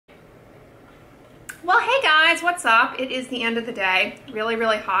Well, hey guys, what's up? It is the end of the day. Really,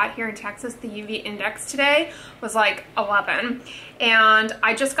 really hot here in Texas. The UV index today was like 11. And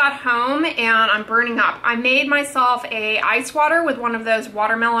I just got home and I'm burning up. I made myself a ice water with one of those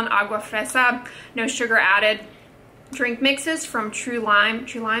watermelon agua fresa, no sugar added drink mixes from True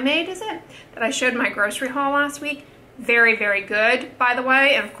Limeade, is it? That I showed my grocery haul last week. Very, very good, by the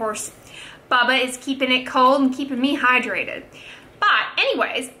way. And of course, Bubba is keeping it cold and keeping me hydrated. But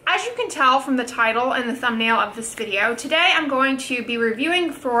anyways, as you can tell from the title and the thumbnail of this video, today I'm going to be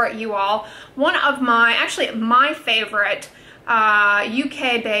reviewing for you all one of my, actually my favorite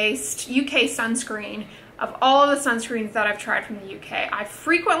UK-based, UK sunscreen of all of the sunscreens that I've tried from the UK. I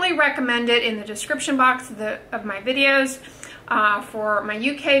frequently recommend it in the description box of my videos for my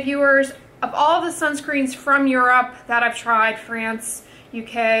UK viewers. Of all the sunscreens from Europe that I've tried, France,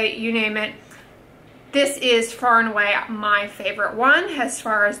 UK, you name it, this is far and away my favorite one as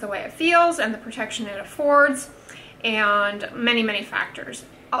far as the way it feels and the protection it affords and many, many factors.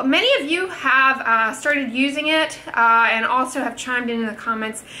 Many of you have started using it and also have chimed in the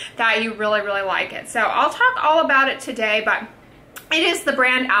comments that you really, really like it. So I'll talk all about it today, but it is the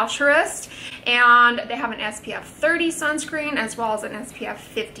brand Altruist, and they have an SPF 30 sunscreen as well as an SPF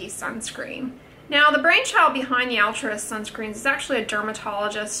 50 sunscreen. Now, the brainchild behind the Altruist sunscreens is actually a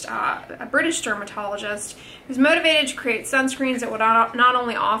dermatologist, a British dermatologist, who's motivated to create sunscreens that would not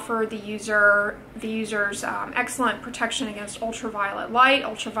only offer the users excellent protection against ultraviolet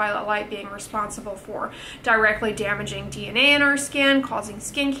light being responsible for directly damaging DNA in our skin, causing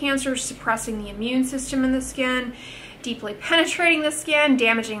skin cancers, suppressing the immune system in the skin, deeply penetrating the skin,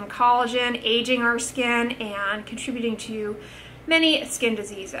 damaging collagen, aging our skin, and contributing to many skin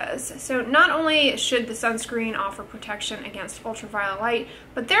diseases. So not only should the sunscreen offer protection against ultraviolet light,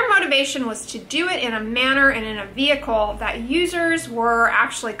 but their motivation was to do it in a manner and in a vehicle that users were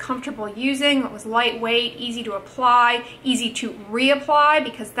actually comfortable using. It was lightweight, easy to apply, easy to reapply,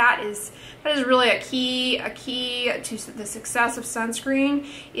 because that is really a key to the success of sunscreen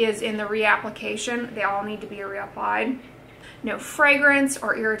is in the reapplication. They all need to be reapplied. No fragrance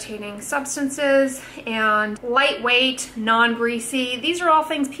or irritating substances, and lightweight, non-greasy. These are all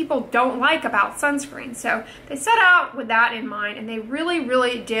things people don't like about sunscreen. So they set out with that in mind, and they really,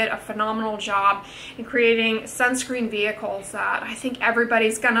 really did a phenomenal job in creating sunscreen vehicles that I think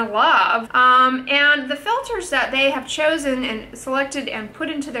everybody's gonna love. And the filters that they have chosen and selected and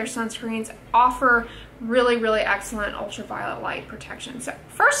put into their sunscreens offer really, really excellent ultraviolet light protection. So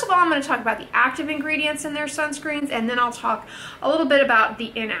first of all, I'm going to talk about the active ingredients in their sunscreens, and then I'll talk a little bit about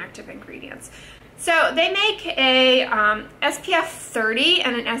the inactive ingredients. So they make a SPF 30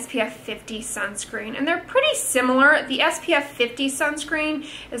 and an SPF 50 sunscreen, and they're pretty similar. The SPF 50 sunscreen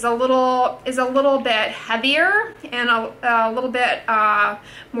is a little bit heavier and a little bit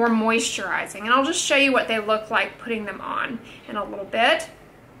more moisturizing, and I'll just show you what they look like putting them on in a little bit.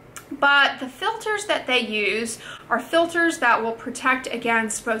 But the filters that they use are filters that will protect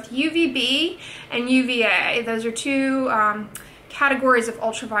against both UVB and UVA. Those are two categories of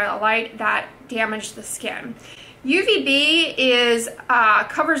ultraviolet light that damage the skin. UVB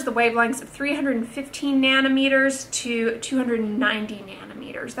covers the wavelengths of 315 nanometers to 290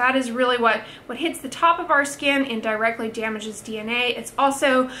 nanometers. That is really what hits the top of our skin and directly damages DNA. It's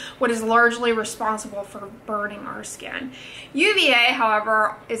also what is largely responsible for burning our skin. UVA,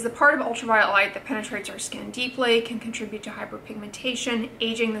 however, is the part of ultraviolet light that penetrates our skin deeply, can contribute to hyperpigmentation,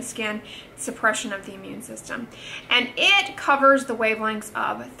 aging the skin, suppression of the immune system. And it covers the wavelengths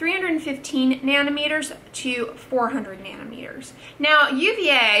of 315 nanometers to 400 nanometers. Now,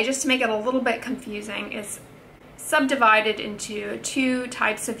 UVA, just to make it a little bit confusing, is subdivided into two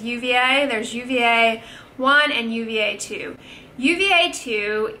types of UVA. There's UVA 1 and UVA 2. UVA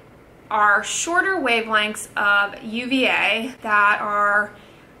 2 are shorter wavelengths of UVA that are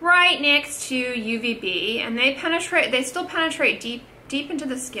right next to UVB, and they still penetrate deep into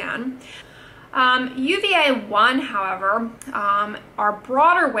the skin. UVA 1, however, are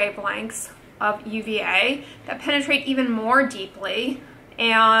broader wavelengths of UVA that penetrate even more deeply,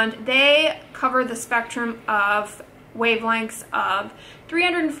 and they cover the spectrum of wavelengths of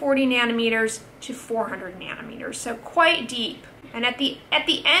 340 nanometers to 400 nanometers, so quite deep. And at the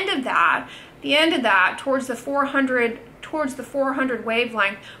end of that, towards the 400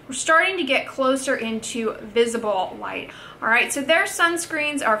 wavelength, we're starting to get closer into visible light. All right, so their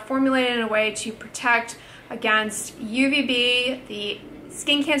sunscreens are formulated in a way to protect against UVB, the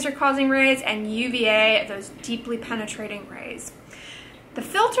skin cancer causing rays, and UVA, those deeply penetrating rays. The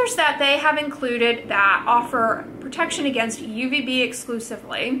filters that they have included that offer protection against UVB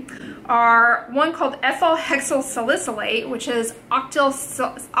exclusively are one called ethyl hexyl salicylate, which is octyl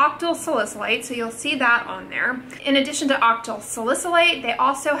salicylate, so you'll see that on there. In addition to octyl salicylate, they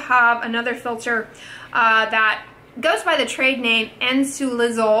also have another filter that goes by the trade name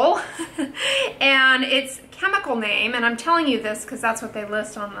N-sulizole, and its chemical name, and I'm telling you this because that's what they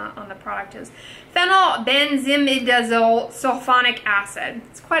list on the product, is phenylbenzimidazole sulfonic acid.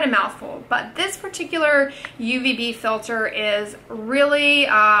 It's quite a mouthful, but this particular UVB filter is really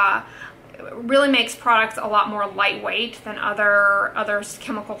makes products a lot more lightweight than other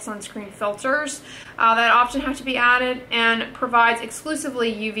chemical sunscreen filters that often have to be added, and provides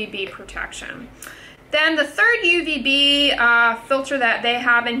exclusively UVB protection. Then the third UVB filter that they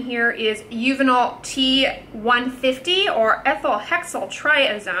have in here is Uvinol T150 or ethyl hexyl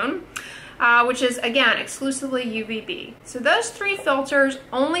triazone, which is again exclusively UVB. So those three filters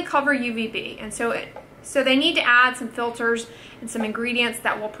only cover UVB, and so they need to add some filters and some ingredients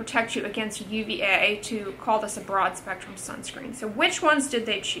that will protect you against UVA to call this a broad spectrum sunscreen. So which ones did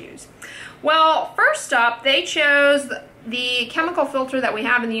they choose? Well, first up, they chose the chemical filter that we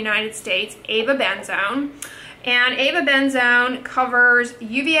have in the United States, avobenzone. And avobenzone covers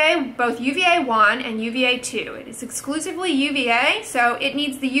UVA, both UVA1 and UVA2. It is exclusively UVA, so it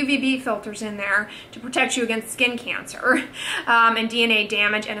needs the UVB filters in there to protect you against skin cancer and DNA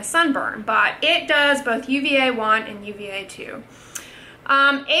damage and a sunburn. But it does both UVA1 and UVA2.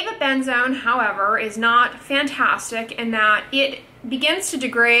 Avobenzone, however, is not fantastic in that it begins to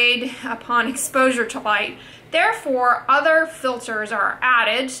degrade upon exposure to light. Therefore, other filters are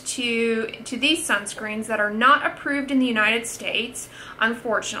added to these sunscreens that are not approved in the United States,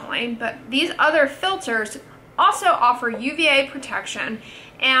 unfortunately, but these other filters also offer UVA protection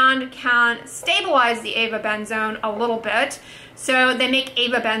and can stabilize the avobenzone a little bit, so they make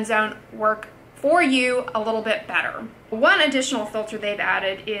avobenzone work for you a little bit better. One additional filter they've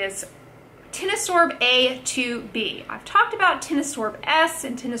added is Tinosorb A2B. I've talked about Tinosorb S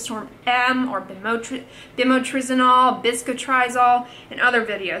and Tinosorb M or bimotrizanol, biscotrizol in other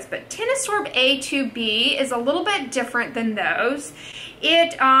videos, but Tinosorb A2B is a little bit different than those.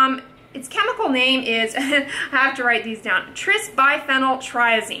 Its chemical name is, I have to write these down,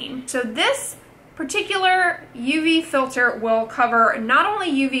 tris-biphenyltriazine. So this particular UV filter will cover not only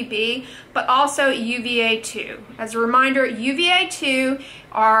UVB, but also UVA2. As a reminder, UVA2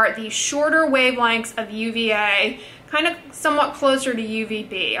 are the shorter wavelengths of UVA, kind of somewhat closer to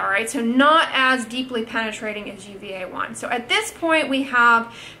UVB, all right? So not as deeply penetrating as UVA1. So at this point, we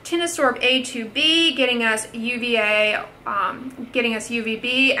have Tinosorb A2B getting us UVA, getting us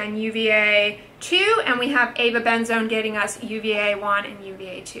UVB and UVA2, and we have avobenzone getting us UVA1 and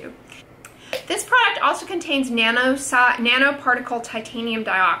UVA2. This product also contains nanoparticle titanium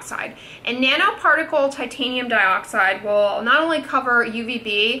dioxide, and nanoparticle titanium dioxide will not only cover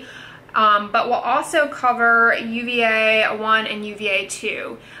UVB, but will also cover UVA1 and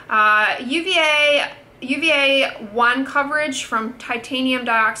UVA2. UVA1 coverage from titanium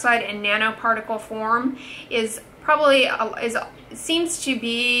dioxide in nanoparticle form is probably seems to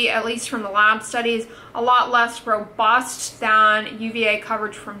be, at least from the lab studies, a lot less robust than UVA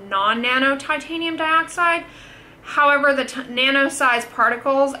coverage from non-nano titanium dioxide. However, the nano-sized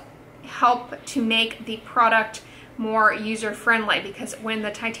particles help to make the product more user-friendly, because when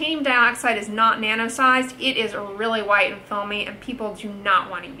the titanium dioxide is not nano-sized, it is really white and filmy, and people do not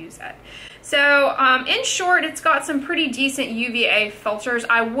want to use it. So in short, it's got some pretty decent UVA filters.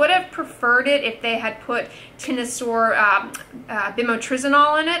 I would have preferred it if they had put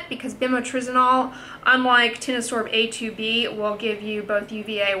bimotrizanol in it, because bimotrizanol, unlike Tinosorb A2B, will give you both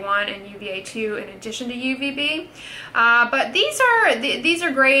UVA1 and UVA2 in addition to UVB. But these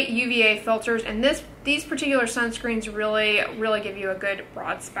are great UVA filters, and these particular sunscreens really give you a good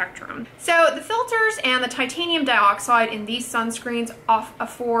broad spectrum. So the filters and the titanium dioxide in these sunscreens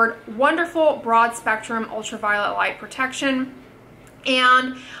afford wonderful broad spectrum ultraviolet light protection,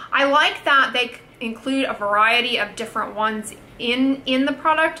 and I like that they include a variety of different ones in the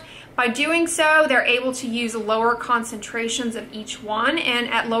product. By doing so, they're able to use lower concentrations of each one, and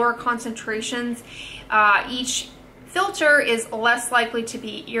at lower concentrations, each filter is less likely to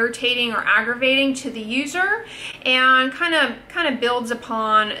be irritating or aggravating to the user, and kind of builds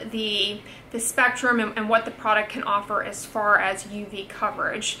upon the spectrum and what the product can offer as far as UV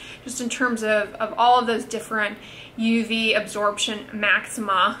coverage, just in terms of all of those different UV absorption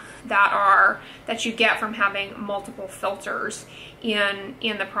maxima that you get from having multiple filters in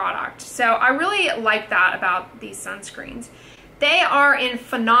the product. So I really like that about these sunscreens. They are in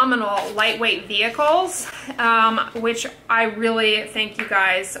phenomenal lightweight vehicles, which I really think you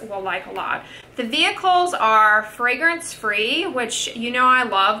guys will like a lot. The vehicles are fragrance-free, which you know I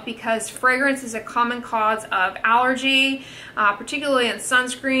love because fragrance is a common cause of allergy, particularly in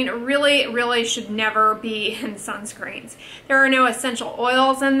sunscreen. Really should never be in sunscreens. There are no essential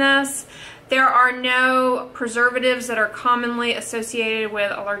oils in this. There are no preservatives that are commonly associated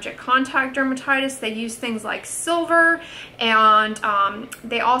with allergic contact dermatitis. They use things like silver, and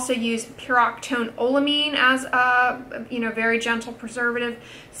they also use pyroxenolamine as a very gentle preservative.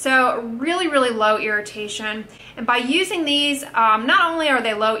 So really low irritation. And by using these, not only are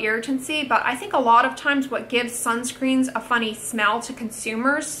they low irritancy, but I think a lot of times what gives sunscreens a funny smell to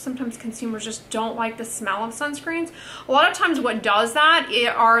consumers, sometimes consumers just don't like the smell of sunscreens. A lot of times what does that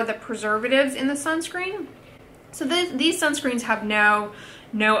are the preservatives in the sunscreen. So these sunscreens have no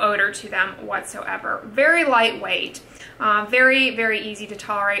odor to them whatsoever. Very lightweight, very easy to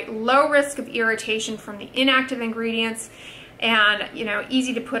tolerate, low risk of irritation from the inactive ingredients, and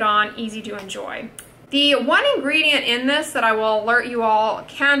easy to put on, easy to enjoy. The one ingredient in this that I will alert you all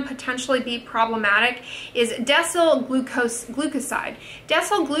can potentially be problematic is decyl glucoside.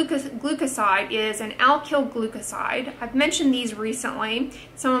 Decyl glucoside is an alkyl glucoside. I've mentioned these recently in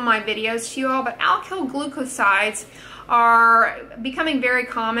some of my videos to you all, but alkyl glucosides are becoming very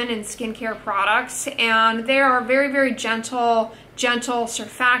common in skincare products, and they are very gentle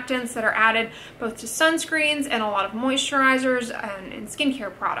surfactants that are added both to sunscreens and a lot of moisturizers and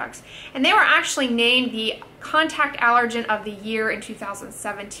skincare products. And they were actually named the contact allergen of the year in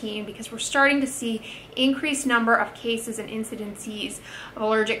 2017 because we're starting to see increased number of cases and incidences of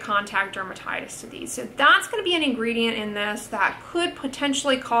allergic contact dermatitis to these. So that's going to be an ingredient in this that could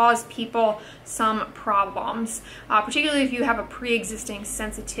potentially cause people some problems, particularly if you have a pre-existing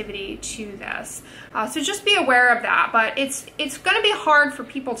sensitivity to this. So just be aware of that, but it's going to be hard for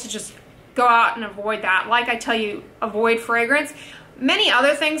people to just go out and avoid that. Like I tell you, avoid fragrance. Many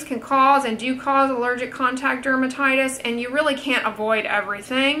other things can cause and do cause allergic contact dermatitis, and you really can't avoid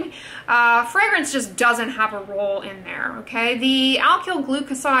everything. Fragrance just doesn't have a role in there, okay? The alkyl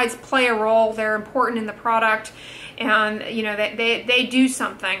glucosides play a role. They're important in the product, and they do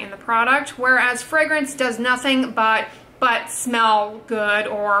something in the product, whereas fragrance does nothing but smell good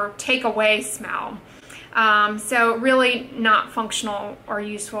or take away smell. So really not functional or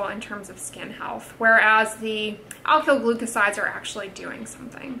useful in terms of skin health, whereas the alkyl glucosides are actually doing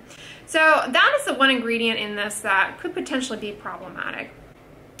something. So that is the one ingredient in this that could potentially be problematic.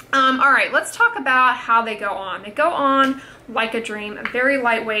 All right, let's talk about how they go on. They go on like a dream, very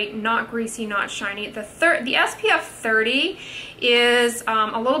lightweight, not greasy, not shiny. The SPF 30 is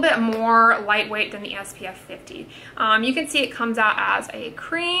a little bit more lightweight than the SPF 50. You can see it comes out as a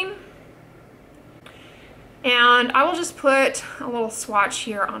cream. And I will just put a little swatch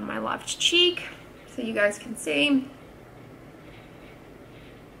here on my left cheek so you guys can see.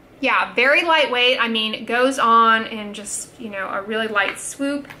 Yeah, very lightweight. I mean, it goes on in just, a really light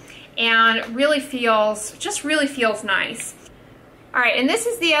swoop and really feels nice. All right, and this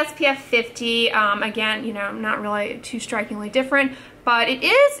is the SPF 50. Again, not really too strikingly different, but it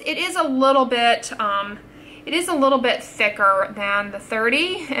is a little bit thicker than the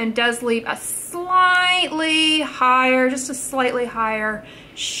 30 and does leave a slightly higher, just a slightly higher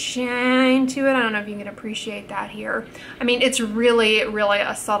shine to it. I don't know if you can appreciate that here. I mean, it's really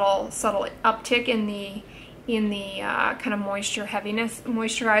a subtle uptick in the kind of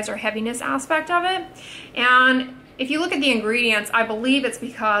moisturizer heaviness aspect of it. And if you look at the ingredients, I believe it's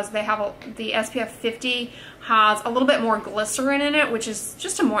because they have the SPF 50 has a little bit more glycerin in it, which is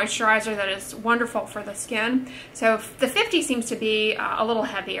just a moisturizer that is wonderful for the skin. So the 50 seems to be a little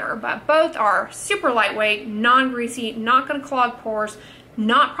heavier, but both are super lightweight, non-greasy, not going to clog pores,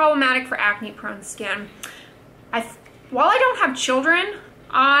 not problematic for acne-prone skin. While I don't have children,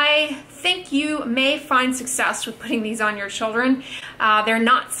 I think you may find success with putting these on your children. They're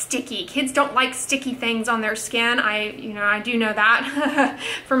not sticky. Kids don't like sticky things on their skin. I do know that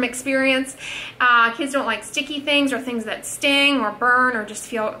from experience. Kids don't like sticky things or things that sting or burn or just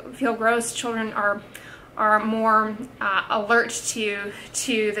feel gross. Children are more alert to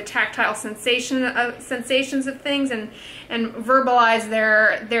the tactile sensations of things and verbalize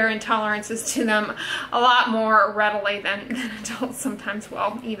their intolerances to them a lot more readily than adults sometimes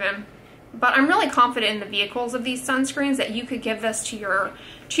will even. But I'm really confident in the vehicles of these sunscreens that you could give this to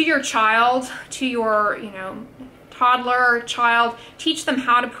your child, to your toddler, child, teach them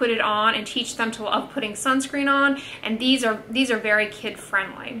how to put it on and teach them to love putting sunscreen on. And these are very kid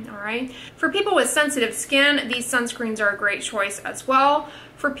friendly, all right? For people with sensitive skin, these sunscreens are a great choice as well.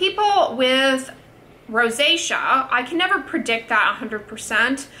 For people with rosacea. I can never predict that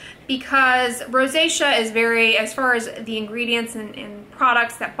 100% because rosacea is very, as far as the ingredients and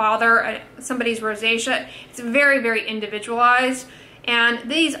products that bother somebody's rosacea, it's very, very individualized. And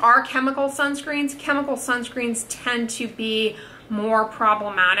these are chemical sunscreens. Chemical sunscreens tend to be more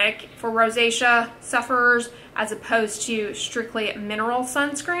problematic for rosacea sufferers as opposed to strictly mineral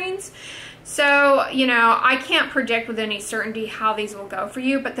sunscreens. So, you know, I can't predict with any certainty how these will go for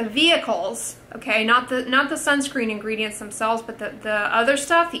you, but the vehicles, okay, not the sunscreen ingredients themselves, but the other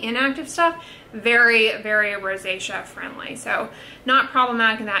stuff, the inactive stuff, very, very rosacea friendly. So not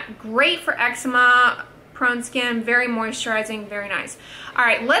problematic in that. Great for eczema prone skin, very moisturizing, very nice. All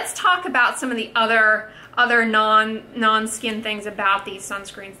right, let's talk about some of the other non-skin things about these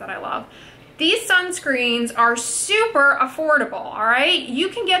sunscreens that I love. These sunscreens are super affordable, all right? You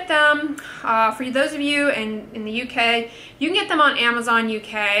can get them, for those of you in the UK, you can get them on Amazon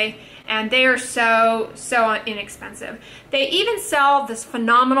UK, and they are so inexpensive. They even sell this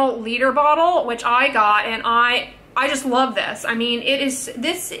phenomenal liter bottle, which I got, and I just love this. I mean, this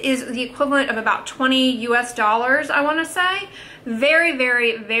is the equivalent of about $20 US, I want to say. Very,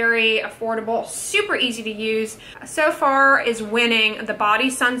 very, very affordable, super easy to use. So far is winning the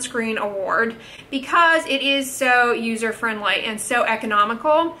Body Sunscreen Award because it is so user-friendly and so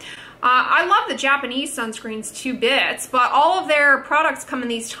economical. I love the Japanese sunscreens 2 bits, but all of their products come in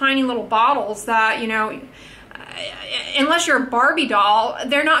these tiny little bottles that, you know, unless you're a Barbie doll,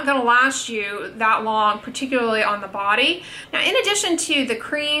 they're not going to last you that long, particularly on the body. Now, in addition to the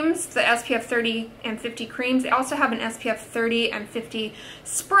creams, the SPF 30 and 50 creams, they also have an SPF 30 and 50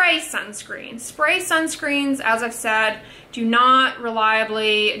 spray sunscreen. Spray sunscreens, as I've said, do not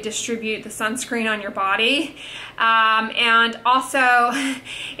reliably distribute the sunscreen on your body. And also,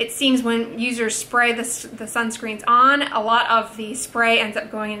 it seems when users spray the sunscreens on, a lot of the spray ends up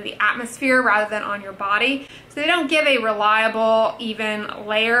going into the atmosphere rather than on your body. So they don't give a reliable, even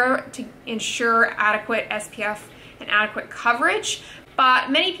layer to ensure adequate SPF and adequate coverage.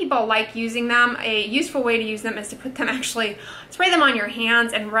 But many people like using them. A useful way to use them is to put them, actually spray them on your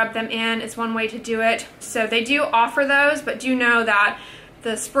hands and rub them in is one way to do it. So they do offer those, but do know that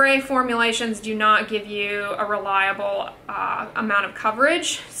the spray formulations do not give you a reliable amount of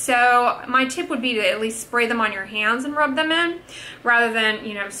coverage. So my tip would be to at least spray them on your hands and rub them in, rather than,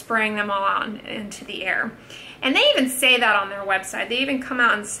 you know, spraying them all out into the air. And they even say that on their website. They even come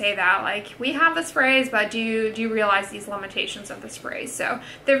out and say that, like, we have the sprays, but do you realize these limitations of the sprays? So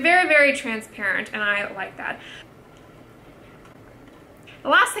they're very, very transparent, and I like that. The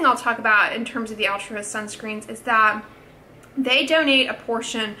last thing I'll talk about in terms of the Altruist sunscreens is that they donate a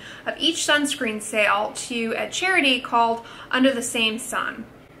portion of each sunscreen sale to a charity called Under the Same Sun.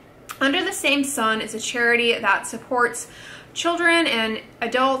 Under the Same Sun is a charity that supports children and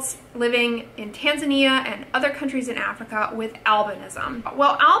adults living in Tanzania and other countries in Africa with albinism.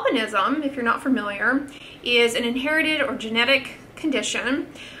 Well, albinism, if you're not familiar, is an inherited or genetic condition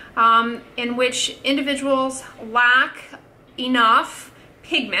in which individuals lack enough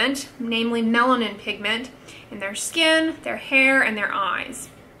pigment, namely melanin pigment, in their skin, their hair, and their eyes.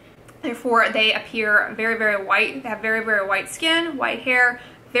 Therefore, they appear very, very white. They have very, very white skin, white hair,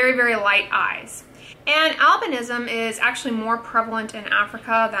 very, very light eyes. And albinism is actually more prevalent in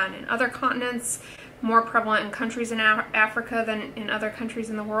Africa than in other continents, more prevalent in countries in Africa than in other countries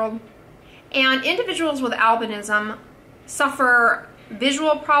in the world. And individuals with albinism suffer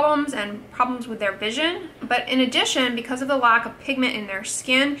visual problems and problems with their vision, but in addition, because of the lack of pigment in their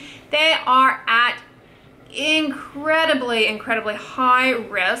skin, they are at incredibly high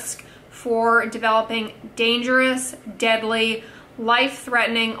risk for developing dangerous, deadly,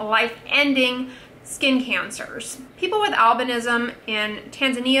 life-threatening, life-ending skin cancers. People with albinism in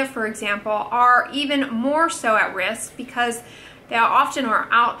Tanzania, for example, are even more so at risk because they often are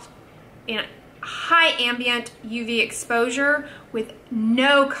out in high ambient UV exposure with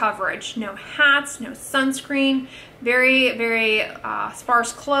no coverage, no hats, no sunscreen, very, very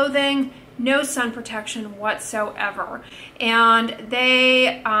sparse clothing, no sun protection whatsoever. And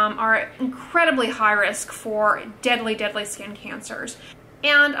they are at incredibly high risk for deadly, deadly skin cancers.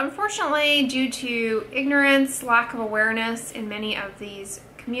 And unfortunately, due to ignorance, lack of awareness in many of these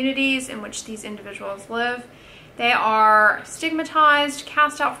communities in which these individuals live, they are stigmatized,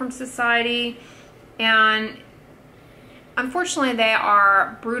 cast out from society, and unfortunately they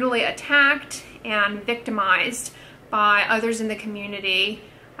are brutally attacked and victimized by others in the community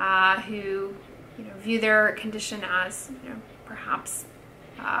who, you know, view their condition as, you know, perhaps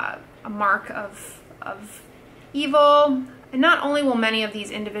a mark of evil. And not only will many of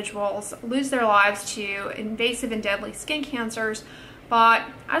these individuals lose their lives to invasive and deadly skin cancers, but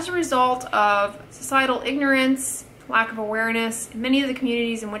as a result of societal ignorance, lack of awareness, in many of the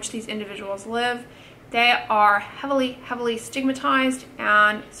communities in which these individuals live, they are heavily stigmatized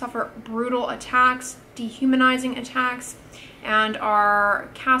and suffer brutal attacks, dehumanizing attacks, and are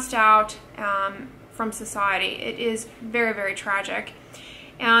cast out from society. It is very tragic.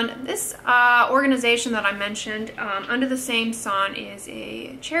 And this organization that I mentioned, Under the Same Sun, is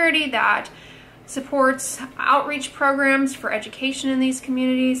a charity that supports outreach programs for education in these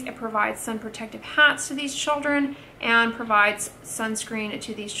communities. It provides sun protective hats to these children and provides sunscreen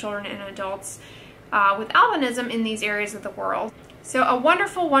to these children and adults with albinism in these areas of the world. So a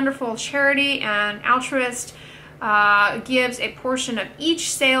wonderful charity, and Altruist gives a portion of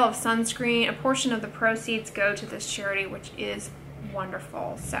each sale of sunscreen, a portion of the proceeds go to this charity, which is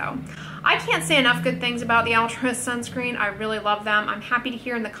wonderful. So I can't say enough good things about the Altruist sunscreen. I really love them. I'm happy to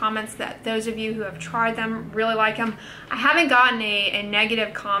hear in the comments that those of you who have tried them really like them. I haven't gotten a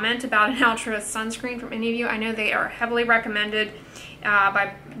negative comment about an Altruist sunscreen from any of you. I know they are heavily recommended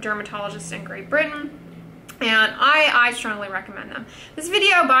by dermatologists in Great Britain, and I strongly recommend them. This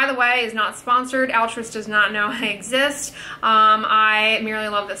video, by the way, is not sponsored. Altruist does not know I exist. I merely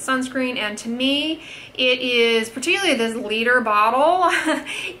love this sunscreen, and to me, it is, particularly this liter bottle,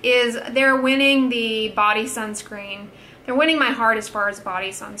 they're winning the body sunscreen. They're winning my heart as far as body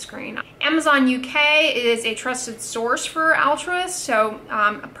sunscreen. Amazon UK is a trusted source for Altruist, so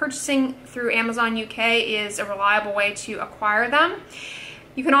purchasing through Amazon UK is a reliable way to acquire them.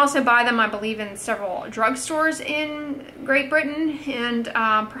 You can also buy them, I believe, in several drugstores in Great Britain, and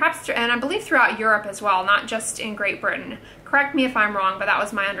I believe throughout Europe as well, not just in Great Britain. Correct me if I'm wrong, but that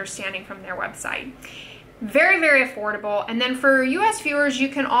was my understanding from their website. Very affordable. And then for US viewers, you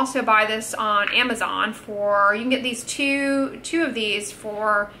can also buy this on Amazon for, you can get these two of the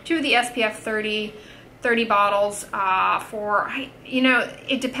SPF 30 bottles for, you know,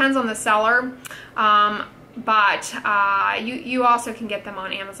 it depends on the seller. But you also can get them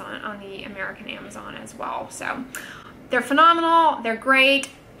on Amazon, on the American Amazon as well. So they're phenomenal, they're great,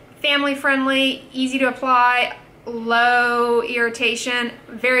 family friendly, easy to apply, low irritation,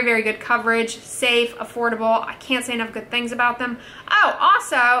 very good coverage, safe, affordable. I can't say enough good things about them. Oh,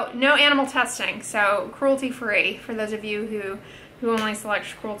 also, no animal testing, so cruelty-free for those of you who only select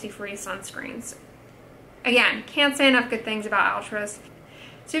cruelty-free sunscreens. Again, can't say enough good things about Altruist.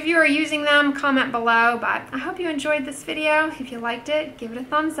 So if you are using them, comment below, but I hope you enjoyed this video. If you liked it, give it a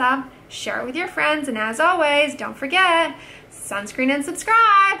thumbs up, share it with your friends, and as always, don't forget, sunscreen and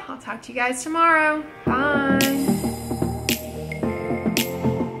subscribe. I'll talk to you guys tomorrow. Bye.